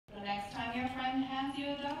hands you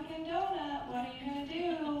a Dunkin' Donut, what are you going to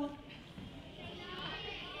do?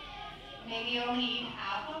 Maybe only eat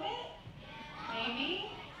half of it?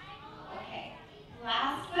 Maybe? Okay.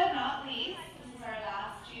 Last but not least, this is our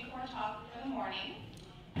last G4 talk for the morning.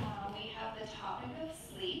 We have the topic of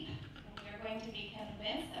sleep, and we are going to be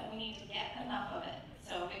convinced that we need to get enough of it.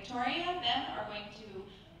 So Victoria and Ben are going to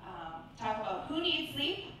talk about who needs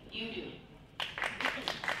sleep. You do.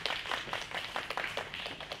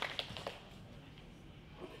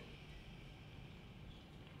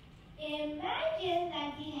 Imagine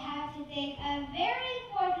that you have to take a very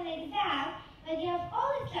important exam, but you have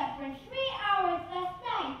only slept for 3 hours last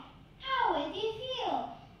night. How would you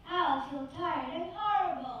feel? I would feel tired and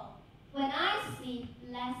horrible. When I sleep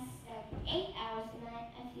less than 8 hours a night,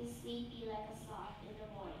 I feel sleepy like a sloth in the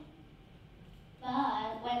morning.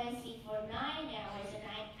 But when I sleep for 9 hours a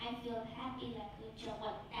night, I feel happy like a jump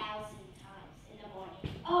 1,000 times in the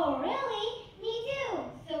morning. Oh, really? Me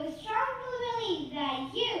too. So we strongly believe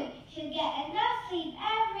that you should get enough sleep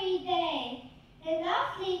every day.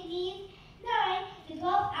 Enough sleep means 9 to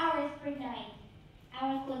 12 hours per night.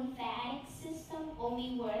 Our lymphatic system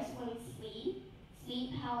only works when we sleep.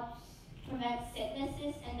 Sleep helps prevent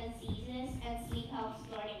sicknesses and diseases, and sleep helps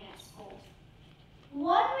learning at school.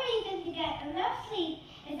 One reason to get enough sleep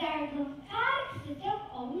is that our lymphatic system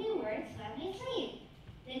only works when we sleep.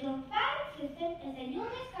 The lymphatic system is a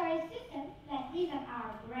unitary system that lives in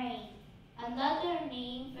our brain. Another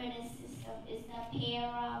name for this system is the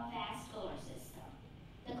paravascular system.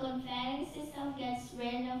 The lymphatic system gets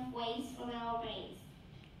rid of waste from our brains.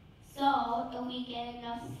 So, if we get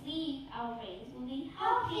enough sleep, our brains will be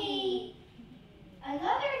healthy.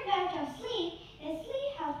 Another advantage of sleep is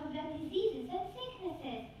sleep helps prevent diseases and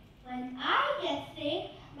sicknesses. When I get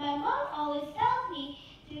sick, my mom always tells me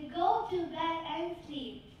to go to bed and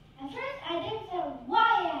sleep. At first, I didn't know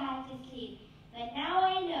why I had to sleep, but now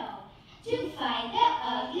I know. To fight the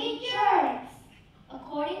ugly germs.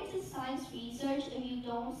 According to science research, if you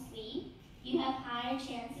don't sleep, you have higher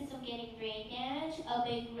chances of getting brain damage, a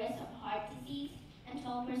big risk of heart disease, and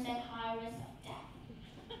 12% higher risk of death.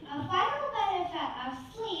 A final benefit of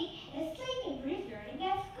sleep is sleep improves learning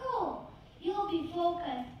at school. You will be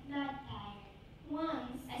focused, not tired.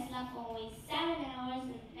 Once, I slept for only 7 hours,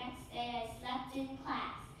 and the next day I slept in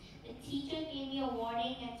class. The teacher gave me a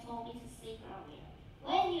warning and told me to sleep earlier.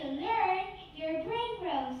 When you learn, your brain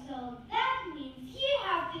grows, so that means you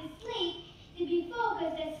have to sleep to be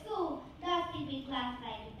focused at school, not sleep in class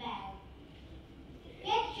like in bed.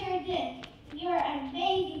 Picture this. In your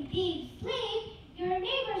amazing deep sleep, your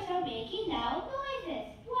neighbors are making loud noises.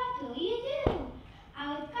 What will you do? I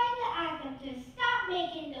would kindly ask them to stop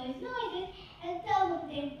making those noises and tell them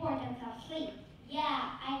the importance of sleep.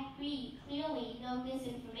 Yeah, I agree. Clearly, know this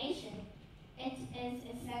information. It is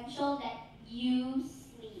essential that you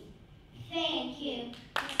sleep. Thank you.